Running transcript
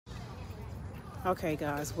Okay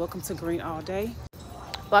guys, welcome to Green All Day.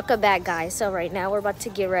 Welcome back, guys. So right now we're about to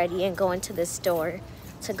get ready and go into the store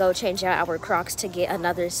to go change out our Crocs to get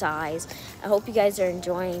another size. I hope you guys are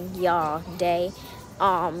enjoying y'all day.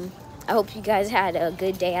 I hope you guys had a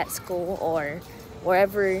good day at school or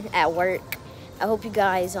wherever at work. I hope you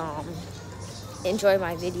guys enjoy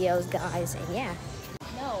my videos, guys, and yeah.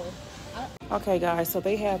 Okay guys, so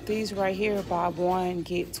they have these right here, buy one,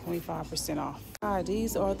 get 25% off.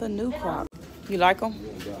 These are the new Crocs. You like them?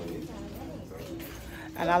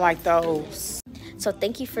 And I like those. So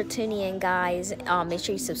thank you for tuning in, guys. Make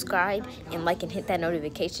sure you subscribe and like and hit that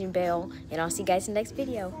notification bell. And I'll see you guys in the next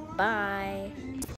video. Bye.